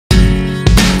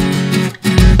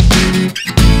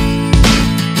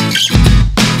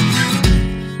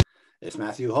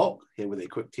Matthew Holt, here with a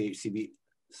quick THCB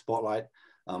spotlight.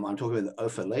 I'm talking with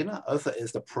Ofer Leidner. Ofer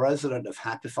is the president of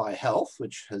Happify Health,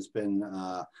 which has been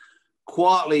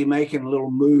quietly making a little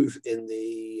move in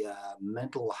the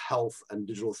mental health and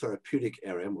digital therapeutic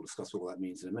area. And we'll discuss what that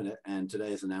means in a minute. And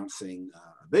today is announcing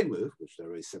a big move, which they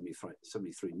raised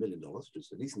 $73 million, which is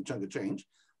a decent chunk of change.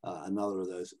 Another of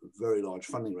those very large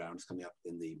funding rounds coming up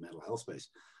in the mental health space.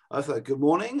 Ofer, good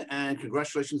morning and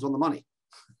congratulations on the money.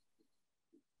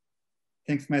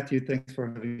 Thanks, Matthew. Thanks for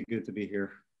having me. Good to be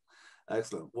here.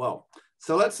 Excellent. Well,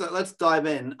 so let's dive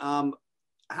in.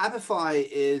 Happify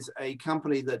is a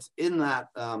company that's in that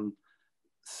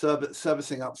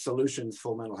servicing up solutions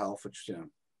for mental health, which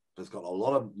has got a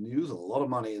lot of news and a lot of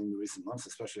money in recent months,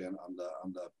 especially under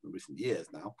recent years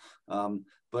now.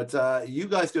 But you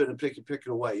guys do it in a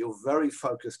particular way. You're very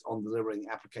focused on delivering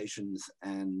applications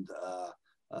and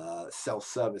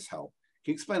self-service help.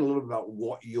 Can you explain a little bit about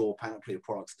what your panoply of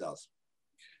products does?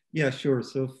 Yeah, sure.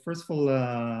 So first of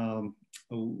all,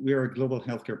 we are a global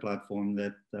healthcare platform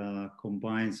that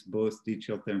combines both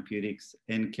digital therapeutics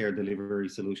and care delivery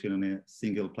solution on a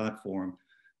single platform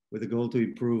with a goal to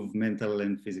improve mental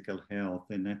and physical health.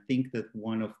 And I think that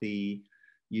one of the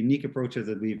unique approaches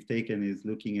that we've taken is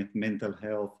looking at mental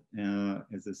health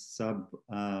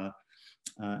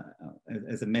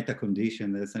as a meta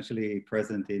condition that's essentially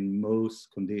present in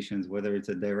most conditions, whether it's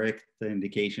a direct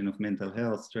indication of mental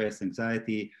health, stress,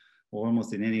 anxiety, or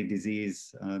almost in any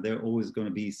disease, there are always going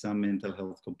to be some mental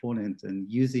health component.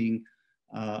 And using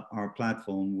our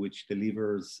platform, which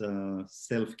delivers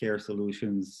self-care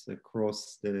solutions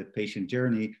across the patient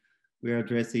journey, we are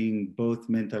addressing both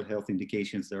mental health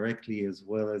indications directly, as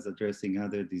well as addressing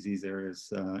other disease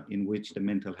areas in which the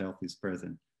mental health is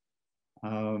present.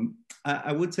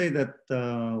 I would say that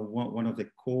one of the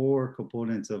core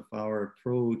components of our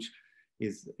approach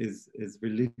is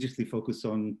religiously focused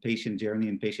on patient journey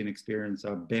and patient experience.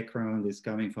 Our background is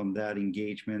coming from that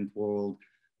engagement world.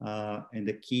 And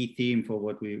the key theme for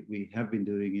what we have been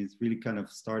doing is really kind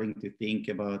of starting to think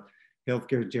about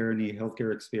healthcare journey,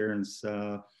 healthcare experience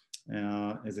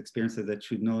as experiences that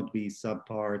should not be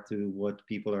subpar to what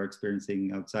people are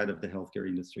experiencing outside of the healthcare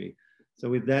industry. So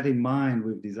with that in mind,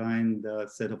 we've designed a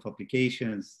set of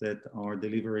applications that are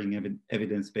delivering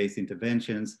evidence-based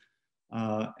interventions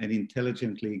and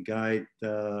intelligently guide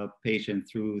the patient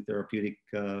through therapeutic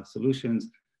solutions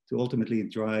to ultimately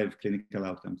drive clinical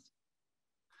outcomes.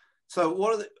 So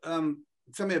what are the,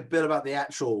 tell me a bit about the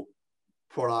actual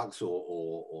products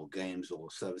or games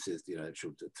or services,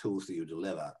 actual tools that you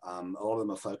deliver. A lot of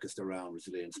them are focused around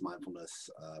resilience, mindfulness,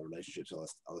 relationships,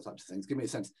 other types of things. Give me a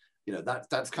sense.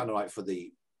 That's kind of like for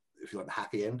the, if you like, the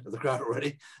happy end of the crowd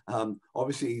already.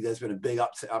 Obviously, there's been a big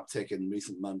uptick in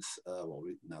recent months,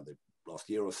 now the last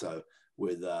year or so,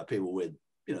 with people with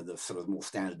the sort of more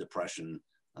standard depression,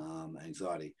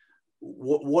 anxiety.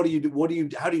 What do you do?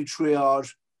 How do you triage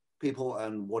people,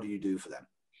 and what do you do for them?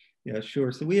 Yeah,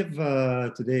 sure. So we have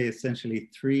today essentially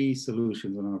 3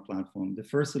 solutions on our platform. The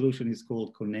first solution is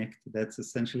called Connect. That's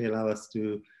essentially allow us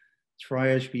to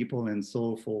triage people and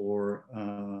solve for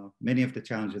many of the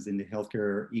challenges in the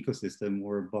healthcare ecosystem,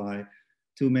 whereby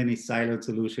too many siloed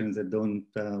solutions that don't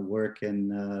work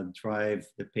and drive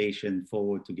the patient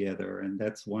forward together. And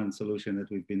that's one solution that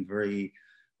we've been very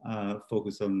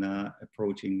focused on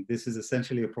approaching. This is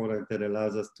essentially a product that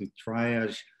allows us to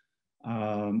triage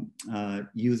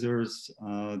users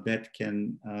that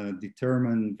can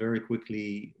determine very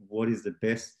quickly what is the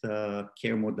best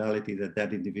care modality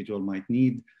that individual might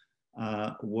need,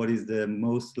 what is the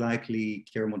most likely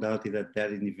care modality that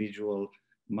individual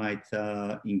might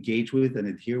engage with and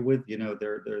adhere with.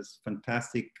 There's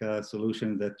fantastic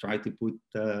solutions that try to put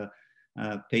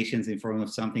patients in front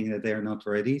of something that they're not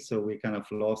ready. So we kind of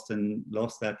lost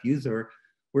that user.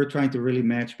 We're trying to really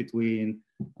match between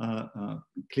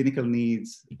clinical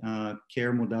needs,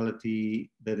 care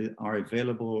modality that are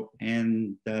available,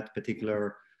 and that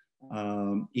particular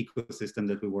ecosystem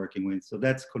that we're working with. So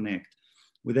that's Connect.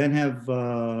 We then have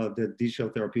the digital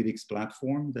therapeutics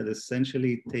platform that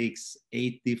essentially takes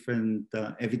 8 different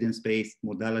evidence-based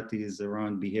modalities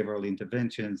around behavioral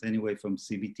interventions, anyway from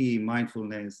CBT,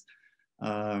 mindfulness,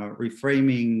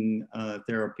 reframing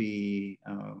therapy,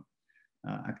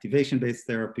 activation-based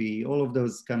therapy, all of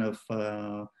those kind of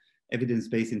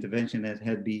evidence-based intervention that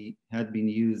had been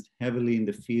used heavily in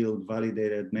the field,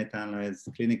 validated, meta-analyzed,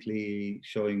 clinically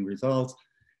showing results.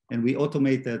 And we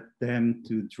automated them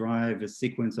to drive a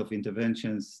sequence of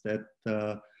interventions that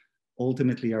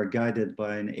ultimately are guided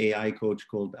by an AI coach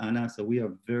called Anna. So we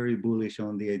are very bullish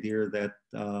on the idea that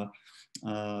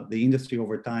the industry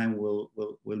over time will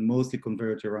mostly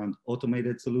converge around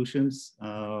automated solutions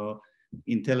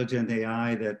intelligent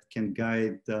AI that can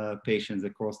guide patients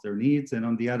across their needs. And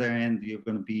on the other end, you're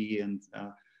going to be and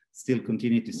still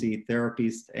continue to see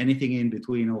therapists, anything in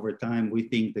between over time. We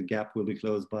think the gap will be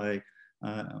closed by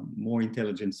more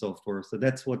intelligent software. So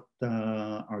that's what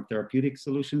our therapeutic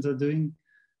solutions are doing.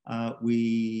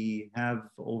 We have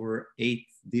over 8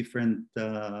 different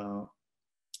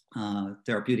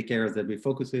therapeutic areas that we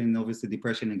focus in. Obviously,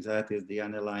 depression, anxiety is the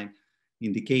underlying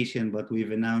indication, but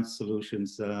we've announced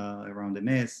solutions around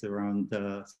MS, around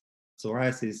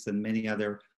psoriasis, and many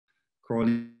other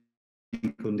chronic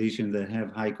conditions that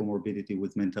have high comorbidity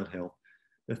with mental health.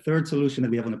 The third solution that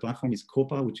we have on the platform is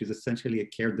COPA, which is essentially a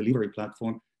care delivery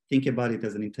platform. Think about it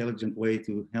as an intelligent way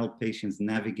to help patients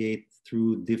navigate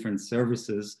through different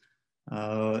services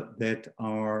that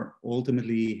are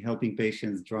ultimately helping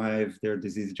patients drive their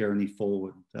disease journey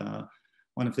forward.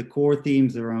 One of the core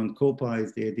themes around COPA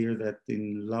is the idea that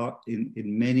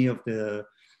in many of the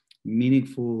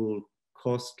meaningful,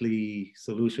 costly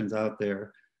solutions out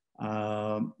there,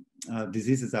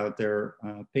 diseases out there,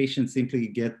 patients simply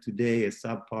get today a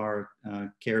subpar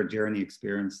care journey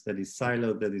experience that is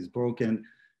siloed, that is broken.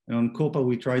 And on COPA,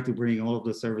 we try to bring all of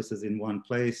the services in one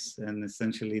place and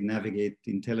essentially navigate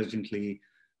intelligently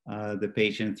the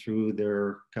patient through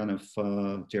their kind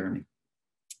of journey.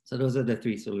 So those are the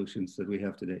 3 solutions that we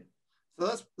have today.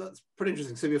 So that's pretty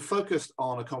interesting. So you're focused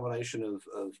on a combination of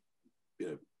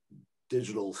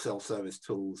digital self-service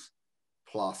tools,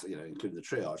 plus including the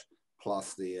triage,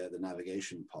 plus the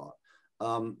navigation part.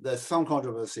 There's some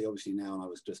controversy, obviously now, and I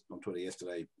was just on Twitter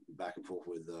yesterday, back and forth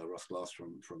with Russ Glass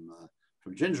from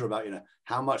Ginger about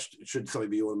how much should something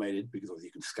be automated, because obviously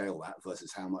you can scale that,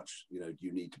 versus how much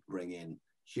you need to bring in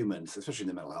humans, especially in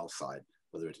the mental health side,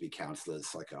 whether it be counselors,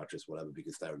 psychiatrists, whatever,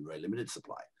 because they're in very limited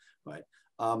supply, right?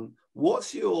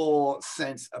 What's your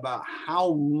sense about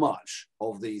how much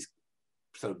of these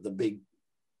sort of the big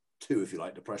 2, if you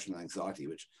like, depression and anxiety,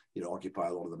 which occupy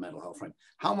a lot of the mental health frame,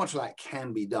 how much of that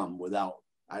can be done without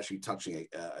actually touching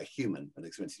a human, an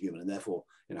expensive human, and therefore,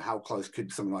 how close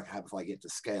could something like Happify get to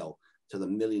scale to the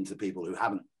millions of people who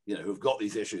haven't, who've got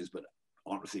these issues but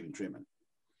aren't receiving treatment?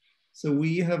 So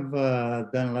we have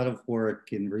done a lot of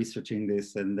work in researching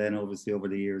this, and then obviously over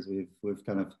the years we've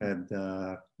kind of had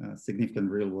significant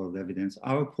real-world evidence.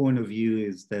 Our point of view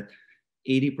is that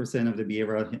 80% of the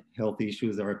behavioral health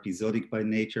issues are episodic by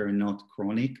nature and not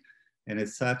chronic, and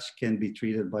as such can be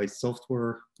treated by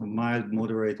software, mild,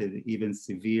 moderated, even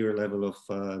severe level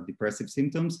of depressive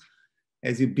symptoms.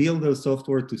 As you build those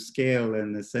software to scale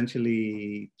and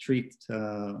essentially treat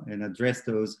and address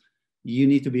those, you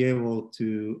need to be able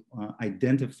to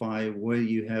identify where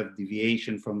you have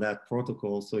deviation from that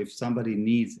protocol. So if somebody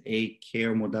needs a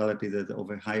care modality that's of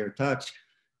a higher touch,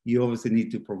 you obviously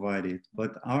need to provide it.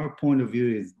 But our point of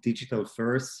view is digital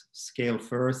first, scale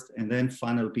first, and then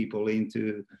funnel people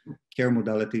into care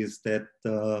modalities that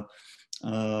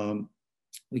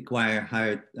require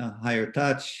higher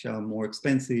touch, more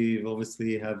expensive,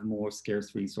 obviously have more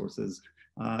scarce resources.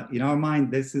 In our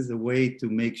mind, this is a way to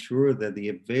make sure that the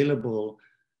available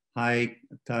high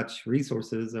touch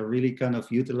resources are really kind of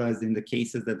utilized in the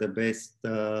cases that the best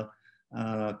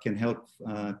can help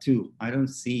too. I don't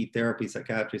see therapy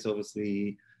psychiatrists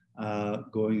obviously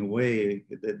going away.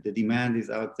 The demand is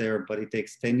out there, but it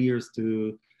takes 10 years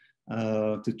to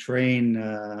train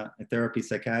a therapy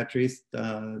psychiatrist.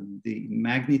 The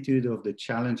magnitude of the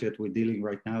challenge that we're dealing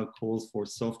right now calls for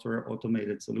software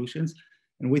automated solutions.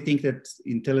 And we think that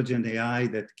intelligent AI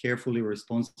that carefully,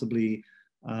 responsibly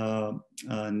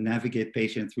navigate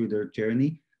patients through their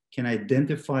journey can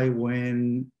identify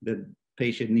when the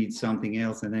patient needs something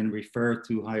else and then refer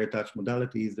to higher touch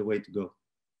modality is the way to go.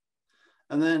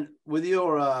 And then with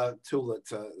your tool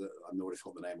that I'm not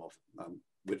sure the name of,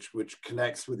 which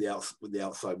connects with the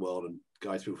outside world and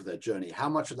guides people for their journey, how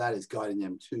much of that is guiding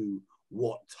them to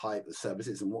what type of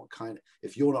services and what kind,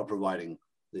 if you're not providing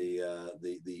the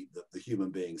human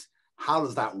beings, how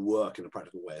does that work in a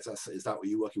practical way? Is that what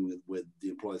you're working with the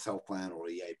employer's health plan or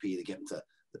EAP to get them to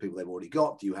the people they've already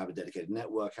got? Do you have a dedicated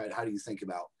network? How do you think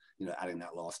about adding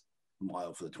that last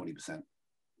mile for the 20%?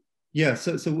 Yeah,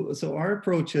 so our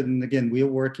approach, and again, we are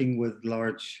working with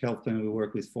large health plans. We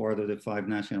work with 4 out of the 5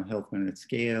 national health plans at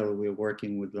scale. We're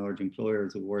working with large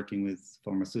employers. We're working with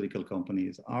pharmaceutical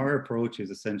companies. Our approach is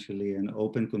essentially an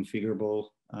open, configurable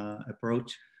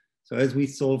approach. So as we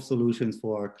solve solutions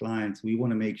for our clients, we want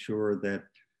to make sure that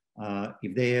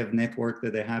if they have network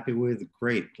that they're happy with,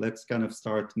 great. Let's kind of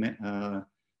start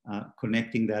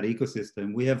connecting that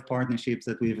ecosystem. We have partnerships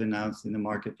that we've announced in the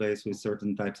marketplace with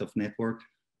certain types of network.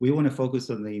 We want to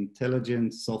focus on the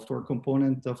intelligent software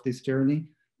component of this journey.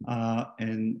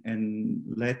 and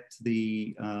let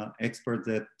the expert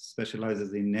that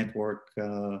specializes in network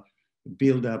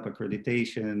build up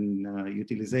accreditation,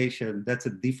 utilization. That's a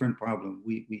different problem.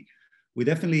 We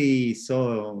definitely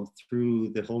saw through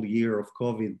the whole year of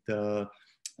COVID a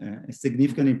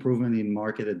significant improvement in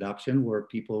market adoption, where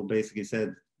people basically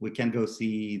said, we can't go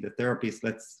see the therapist,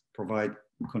 let's provide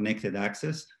connected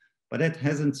access. But that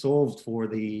hasn't solved for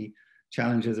the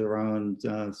challenges around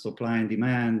supply and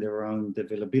demand, around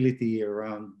availability,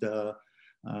 around the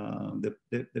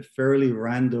fairly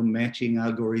random matching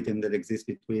algorithm that exists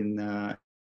between a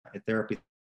therapist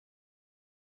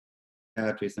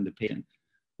and the patient.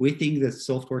 We think that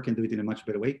software can do it in a much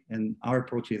better way. And our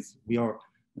approach is we are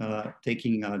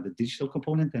taking the digital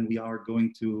component, and we are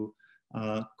going to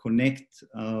connect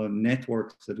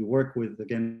networks that we work with.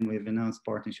 Again, we've announced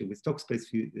partnership with Talkspace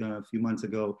a few months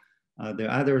ago. There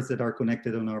are others that are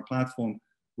connected on our platform.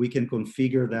 We can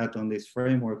configure that on this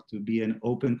framework to be an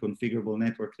open configurable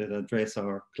network that address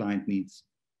our client needs.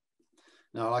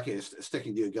 No, I like it. It's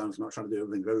sticking to your guns, not trying to do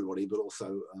everything for everybody, but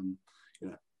also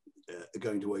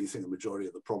going to where you think the majority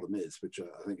of the problem is, which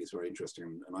I think is very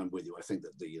interesting. And I'm with you. I think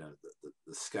that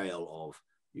the scale of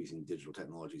using digital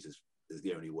technologies is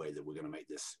the only way that we're going to make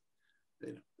this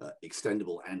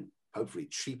extendable and hopefully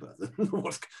cheaper than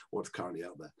what's currently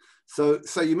out there. So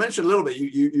you mentioned a little bit,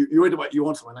 you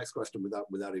answered my next question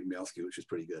without even me asking you, which is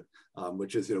pretty good,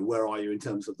 which is, where are you in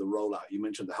terms of the rollout? You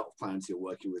mentioned the health plans you're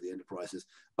working with, the enterprises.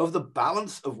 Of the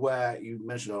balance of where you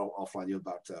mentioned offline, you're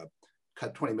about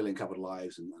 20 million covered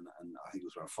lives, and I think it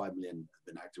was around 5 million have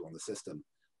been active on the system.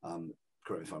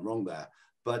 Correct me if I'm wrong there.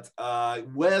 But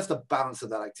where's the balance of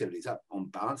that activity? Is that on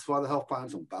balance via the health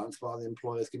plans, on balance via the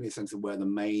employers? Give me a sense of where the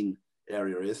main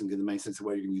area is, and give the main sense of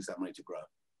where you can use that money to grow.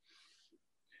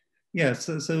 Yeah,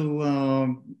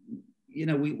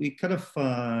 we kind of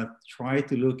try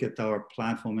to look at our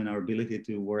platform and our ability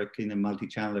to work in a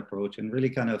multi-channel approach, and really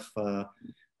kind of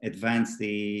advance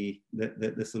the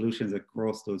solutions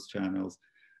across those channels.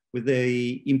 With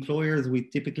the employers, we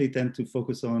typically tend to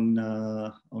focus on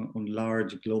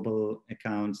large global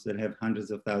accounts that have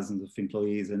hundreds of thousands of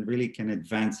employees and really can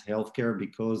advance healthcare,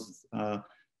 because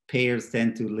payers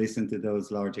tend to listen to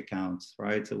those large accounts,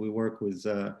 right? So we work with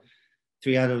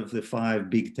 3 out of the 5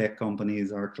 big tech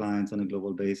companies, our clients on a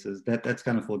global basis. That's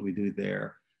kind of what we do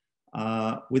there.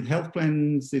 With health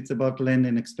plans, it's about land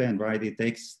and expand, right? It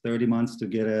takes 30 months to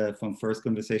get from first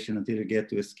conversation until you get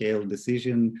to a scaled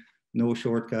decision. No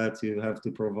shortcuts. You have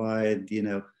to provide,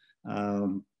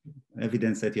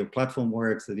 evidence that your platform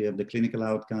works, that you have the clinical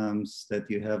outcomes, that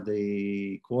you have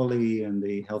the quality and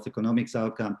the health economics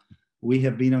outcome. We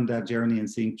have been on that journey and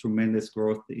seeing tremendous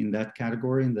growth in that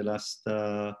category in the last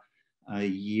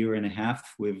year and a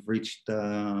half. We've reached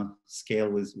scale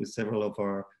with several of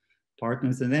our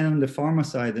partners. And then on the pharma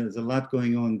side, there's a lot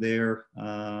going on there,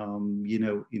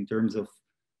 in terms of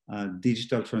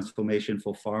digital transformation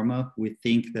for pharma. We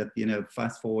think that,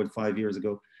 fast forward 5 years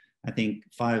ago, I think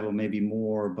 5 or maybe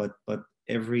more, but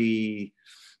every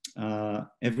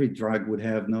drug would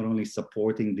have not only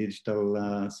supporting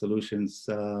digital solutions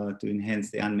to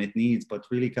enhance the unmet needs, but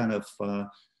really kind of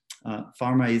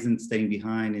pharma isn't staying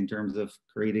behind in terms of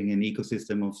creating an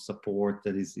ecosystem of support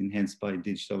that is enhanced by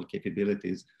digital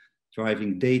capabilities,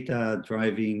 driving data,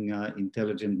 driving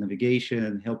intelligent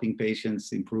navigation, helping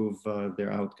patients improve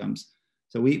their outcomes.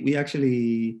 So we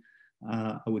actually,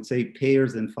 I would say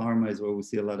payers and pharma is where we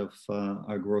see a lot of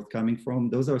our growth coming from.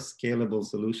 Those are scalable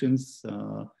solutions,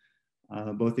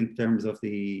 both in terms of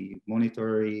the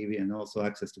monitoring and also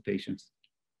access to patients.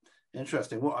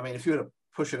 Interesting. Well, I mean, if you were to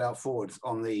push it out forwards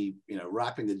on the,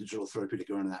 wrapping the digital therapeutic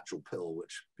around an actual pill,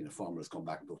 which, pharma has gone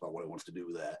back and talked about what it wants to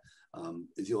do there.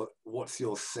 What's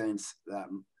your sense that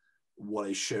what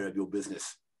a share of your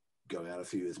business going out a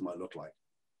few years might look like?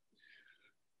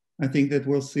 I think that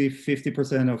we'll see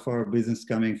 50% of our business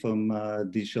coming from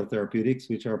digital therapeutics,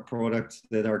 which are products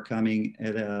that are coming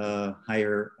at a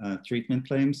higher treatment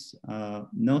claims.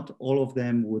 Not all of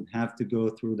them would have to go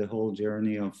through the whole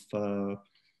journey of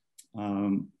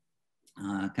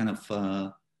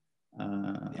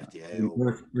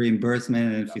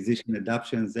reimbursement and physician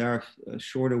adoptions. There are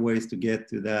shorter ways to get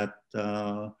to that.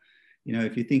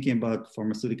 If you're thinking about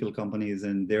pharmaceutical companies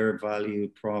and their value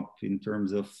prop in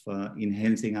terms of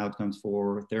enhancing outcomes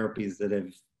for therapies that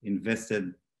have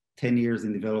invested 10 years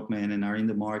in development and are in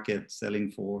the market selling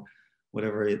for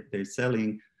whatever they're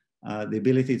selling, the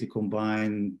ability to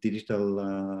combine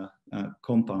digital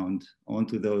compound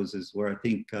onto those is where I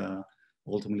think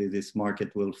ultimately this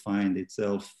market will find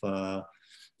itself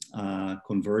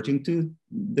converging to.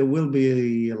 There will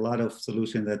be a lot of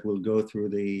solutions that will go through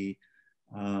the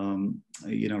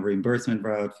reimbursement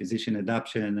route, physician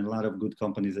adoption, and a lot of good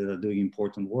companies that are doing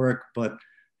important work, but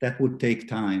that would take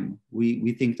time.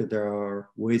 We think that there are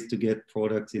ways to get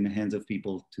products in the hands of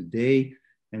people today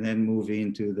and then move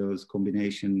into those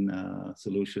combination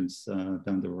solutions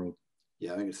down the road.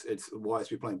 Yeah, I think it's wise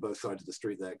to be playing both sides of the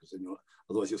street there, because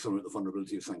otherwise you're somewhere at the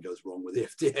vulnerability of something goes wrong with the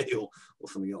FDA or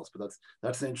something else. But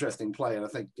that's an interesting play, and I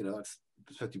think that's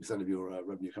 50% of your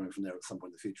revenue coming from there at some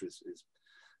point in the future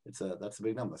that's a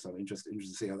big number. So I'm interested to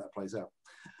see how that plays out.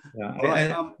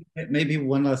 Yeah, maybe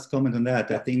one last comment on that.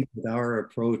 Yeah. I think that our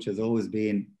approach has always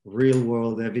been real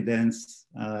world evidence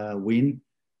win.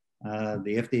 The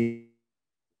FDA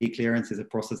clearance is a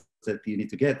process that you need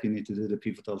to get. You need to do the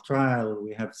pivotal trial.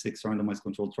 We have 6 randomized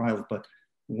controlled trials, but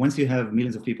once you have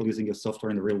millions of people using your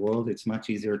software in the real world, it's much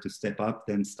easier to step up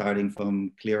than starting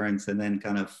from clearance and then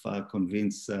kind of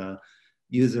convince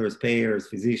users, payers,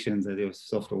 physicians that your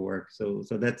software works. So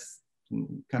that's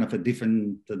kind of a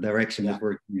different direction that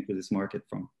we're coming to this market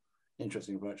from.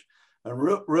 Interesting approach. And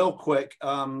real quick,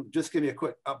 just give me a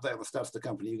quick update on the stats of the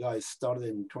company. You guys started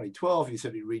in 2012. You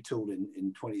said you retooled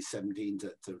in 2017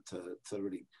 to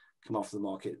really come off the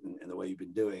market in the way you've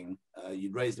been doing.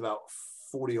 You'd raised about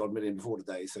 40 odd million before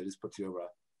today, so this puts you over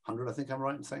 100, I think I'm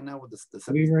right in saying now, with the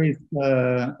we raised,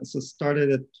 so started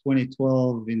at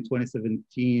 2012. In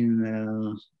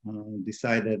 2017,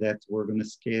 decided that we're going to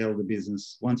scale the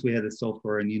business. Once we had the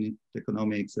software and unit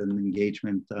economics and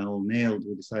engagement all nailed,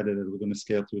 we decided that we're going to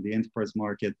scale through the enterprise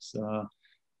markets.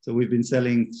 So we've been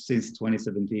selling since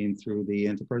 2017 through the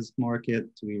enterprise market.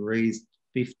 We raised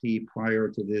 50 prior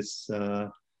to this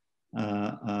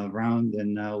round,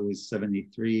 and now with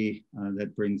 73,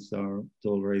 that brings our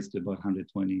total raise to about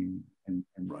 120 and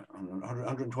right,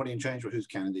 120 and change. But who's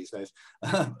counting these days?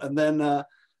 and then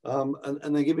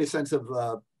give me a sense of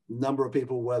number of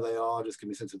people, where they are. Just give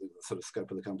me a sense of the sort of scope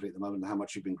of the company at the moment and how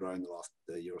much you've been growing the last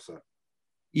year or so.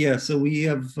 Yeah, so we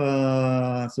have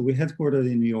we're headquartered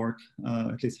in New York.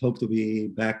 At least hope to be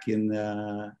back in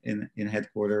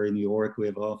headquarters in New York. We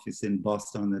have an office in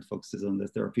Boston that focuses on the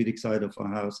therapeutic side of our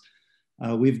house.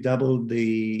 We've doubled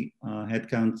the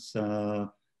headcounts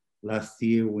last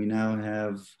year. We now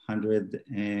have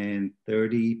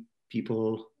 130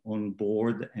 people on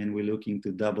board, and we're looking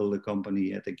to double the company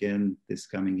yet again this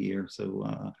coming year.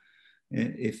 So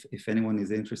if anyone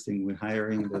is interested, we're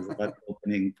hiring. There's a lot of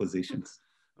opening positions.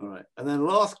 All right, and then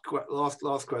last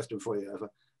question for you, Ofer.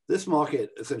 This market,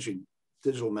 essentially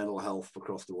digital mental health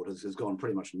across the board, has gone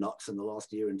pretty much nuts in the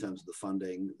last year in terms of the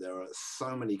funding. There are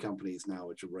so many companies now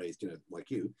which have raised, like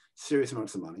you, serious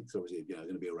amounts of money. So obviously, going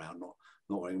to be around, not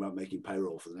worrying about making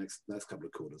payroll for the next couple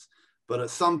of quarters. But at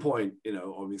some point,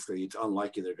 obviously, it's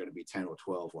unlikely there are going to be 10 or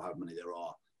 12 or how many there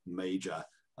are major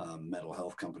mental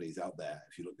health companies out there.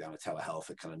 If you look down at telehealth,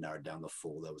 it kind of narrowed down to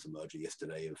 4. There was a merger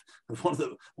yesterday of one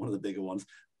of the bigger ones.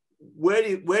 Where do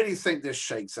you think this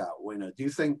shakes out? Do you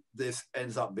think this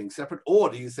ends up being separate, or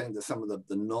do you think that some of the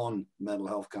non-mental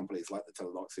health companies like the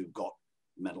Teladoc's who've got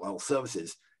mental health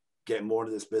services get more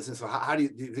into this business? Or how do you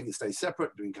think it stays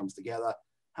separate? Do it comes together?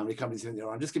 How many companies do you think there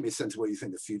are? And just give me a sense of where you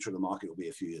think the future of the market will be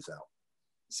a few years out.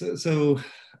 So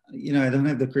I don't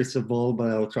have the crystal ball, but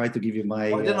I'll try to give you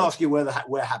my. Well, I didn't ask you where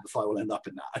Happify will end up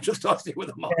in that. I just asked you where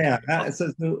the market. Yeah.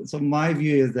 So my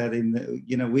view is that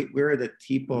we're at the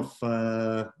tip of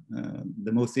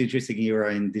the most interesting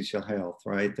era in digital health,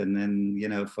 right? And then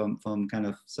from kind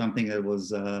of something that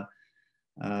was on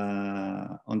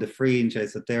the fringe,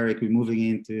 esoteric, we're moving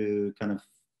into kind of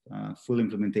full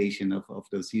implementation of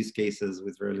those use cases,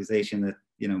 with realization that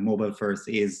mobile first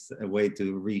is a way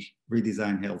to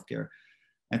redesign healthcare.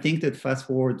 I think that fast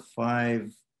forward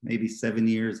 5, maybe 7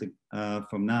 years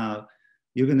from now,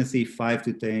 you're going to see 5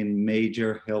 to 10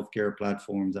 major healthcare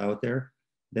platforms out there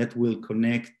that will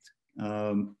connect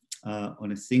on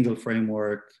a single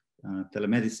framework,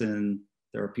 telemedicine,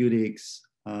 therapeutics,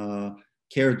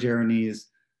 care journeys.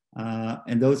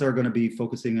 And those are going to be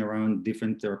focusing around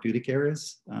different therapeutic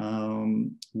areas.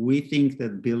 We think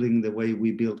that building the way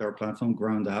we built our platform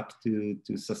ground up to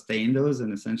sustain those,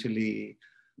 and essentially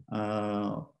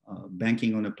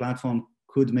banking on a platform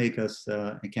could make us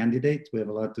a candidate. We have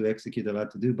a lot to execute, a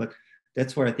lot to do, but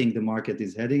that's where I think the market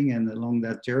is heading. And along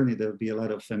that journey, there'll be a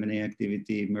lot of M&A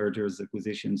activity, mergers,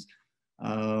 acquisitions.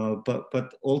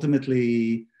 But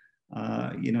ultimately,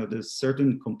 there's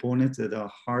certain components that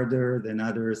are harder than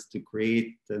others to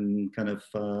create and kind of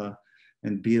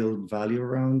and build value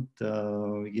around.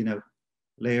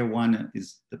 Layer 1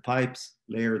 is the pipes.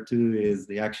 Layer 2 is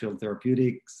the actual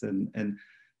therapeutics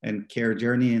and care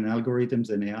journey and algorithms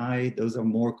and AI. Those are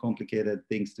more complicated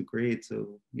things to create.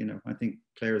 So I think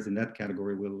players in that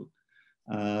category will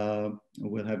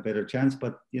we'll have better chance.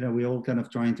 But we're all kind of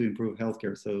trying to improve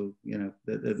healthcare. So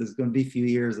there's going to be a few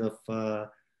years of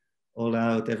all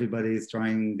out. Everybody's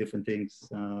trying different things,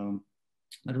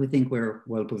 but we think we're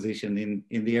well positioned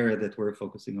in the area that we're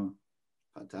focusing on.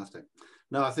 Fantastic.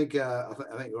 No, I think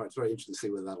it's very interesting to see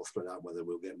whether that'll spread out, whether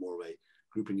we'll get more of a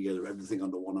grouping together everything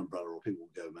under one umbrella, or people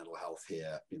will go mental health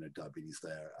here, diabetes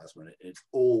there, asthma. It's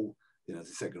all, as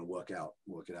you said, going to work it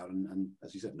out. And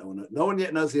as you said, no one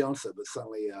yet knows the answer, but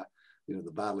certainly,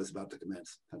 the battle is about to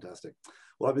commence. Fantastic.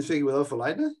 Well, I've been speaking with Ofer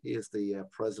Leidner. He is the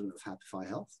president of Happify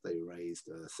Health. They raised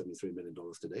 $73 million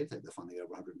today, take their funding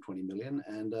over 120 million,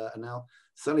 and are now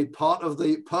certainly part of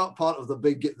the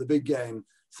big game,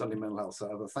 certainly mental health.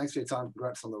 So thanks for your time.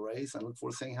 Congrats on the raise, and look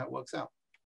forward to seeing how it works out.